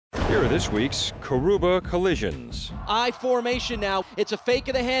Here are this week's Carubba collisions. I formation now. It's a fake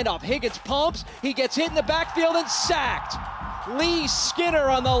of the handoff. Higgins pumps. He gets hit in the backfield and sacked. Lee Skinner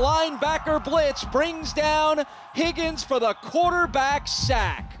on the linebacker blitz brings down Higgins for the quarterback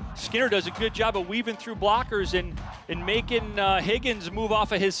sack. Skinner does a good job of weaving through blockers and making Higgins move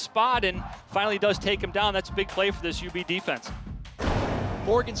off of his spot, and finally does take him down. That's a big play for this UB defense.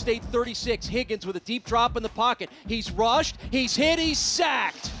 Oregon State 36, Higgins with a deep drop in the pocket. He's rushed, he's hit, he's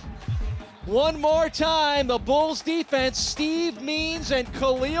sacked. One more time, the Bulls defense, Steve Means and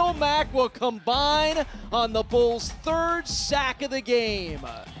Khalil Mack will combine on the Bulls' third sack of the game.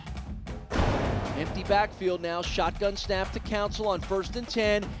 Empty backfield now, shotgun snap to Council on 1st and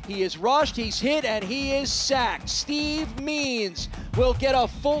 10. He is rushed, he's hit, and he is sacked. Steve Means will get a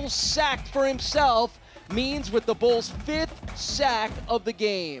full sack for himself. Means with the Bulls' 5th sack of the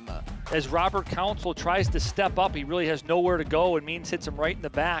game. As Robert Council tries to step up, he really has nowhere to go, and Means hits him right in the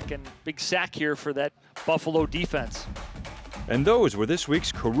back, and big sack here for that Buffalo defense. And those were this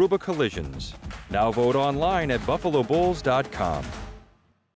week's Carubba collisions. Now vote online at buffalobulls.com.